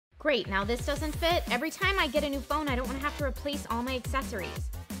Great, now this doesn't fit. Every time I get a new phone, I don't want to have to replace all my accessories.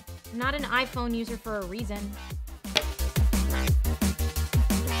 I'm not an iPhone user for a reason.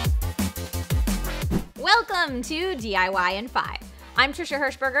 Welcome to DIY in 5. I'm Trisha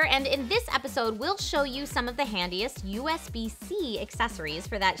Hirschberger, and in this episode, we'll show you some of the handiest USB-C accessories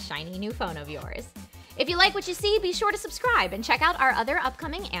for that shiny new phone of yours. If you like what you see, be sure to subscribe and check out our other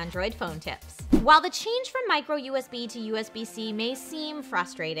upcoming Android phone tips. While the change from micro USB to USB-C may seem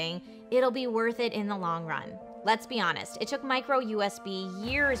frustrating, it'll be worth it in the long run. Let's be honest, it took micro USB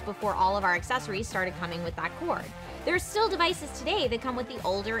years before all of our accessories started coming with that cord. There's still devices today that come with the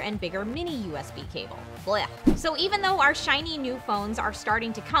older and bigger mini USB cable. Blech. So even though our shiny new phones are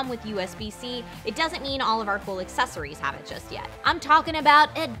starting to come with USB-C, it doesn't mean all of our cool accessories have it just yet. I'm talking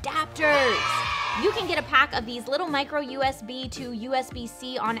about adapters. You can get a pack of these little micro USB to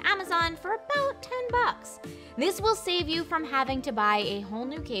USB-C on Amazon for about $10. This will save you from having to buy a whole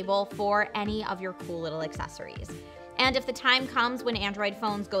new cable for any of your cool little accessories. And if the time comes when Android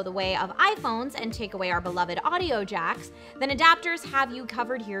phones go the way of iPhones and take away our beloved audio jacks, then adapters have you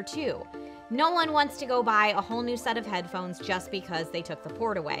covered here too. No one wants to go buy a whole new set of headphones just because they took the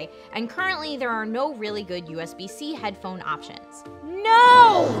port away, and currently there are no really good USB-C headphone options.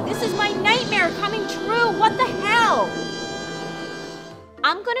 No! This is my nightmare coming true! What the hell?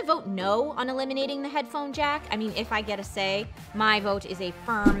 I'm gonna vote no on eliminating the headphone jack. I mean, if I get a say, my vote is a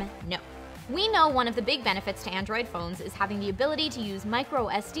firm no. We know one of the big benefits to Android phones is having the ability to use micro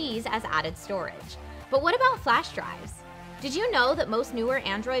SDs as added storage. But what about flash drives? Did you know that most newer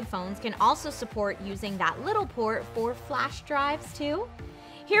Android phones can also support using that little port for flash drives too?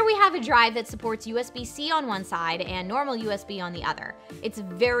 Here we have a drive that supports USB-C on one side and normal USB on the other. It's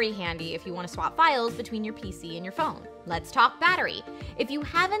very handy if you want to swap files between your PC and your phone. Let's talk battery. If you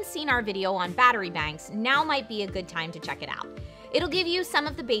haven't seen our video on battery banks, now might be a good time to check it out. It'll give you some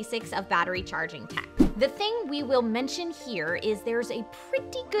of the basics of battery charging tech. The thing we will mention here is there's a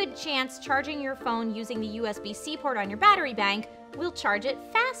pretty good chance charging your phone using the USB-C port on your battery bank will charge it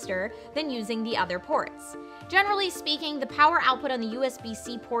faster than using the other ports. Generally speaking, the power output on the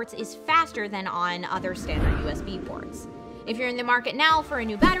USB-C ports is faster than on other standard USB ports. If you're in the market now for a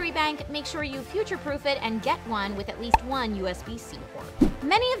new battery bank, make sure you future-proof it and get one with at least one USB-C port.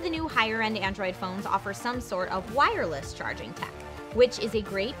 Many of the new higher-end Android phones offer some sort of wireless charging tech, which is a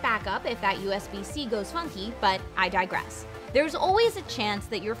great backup if that USB-C goes funky, but I digress. There's always a chance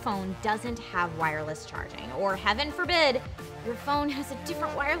that your phone doesn't have wireless charging, or heaven forbid, your phone has a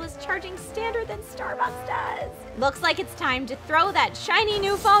different wireless charging standard than Starbucks does. Looks like it's time to throw that shiny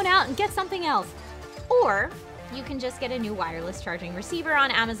new phone out and get something else. Or you can just get a new wireless charging receiver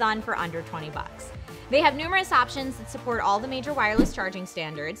on Amazon for under 20 bucks. They have numerous options that support all the major wireless charging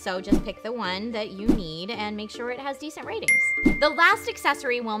standards, so just pick the one that you need and make sure it has decent ratings. The last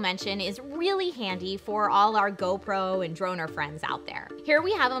accessory we'll mention is really handy for all our GoPro and droner friends out there. Here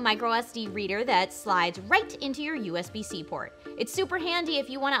we have a micro SD reader that slides right into your USB-C port. It's super handy if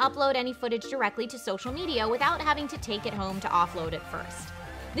you want to upload any footage directly to social media without having to take it home to offload it first.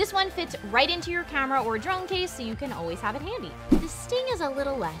 This one fits right into your camera or drone case, so you can always have it handy. The sting is a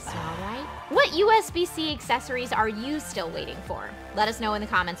little less, all right? What USB-C accessories are you still waiting for? Let us know in the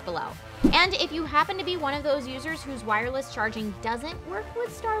comments below. And if you happen to be one of those users whose wireless charging doesn't work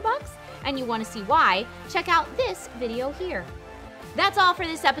with Starbucks and you want to see why, check out this video here. That's all for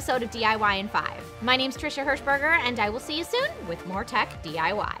this episode of DIY in 5. My name's Trisha Hirschberger, and I will see you soon with more tech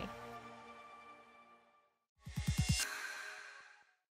DIY.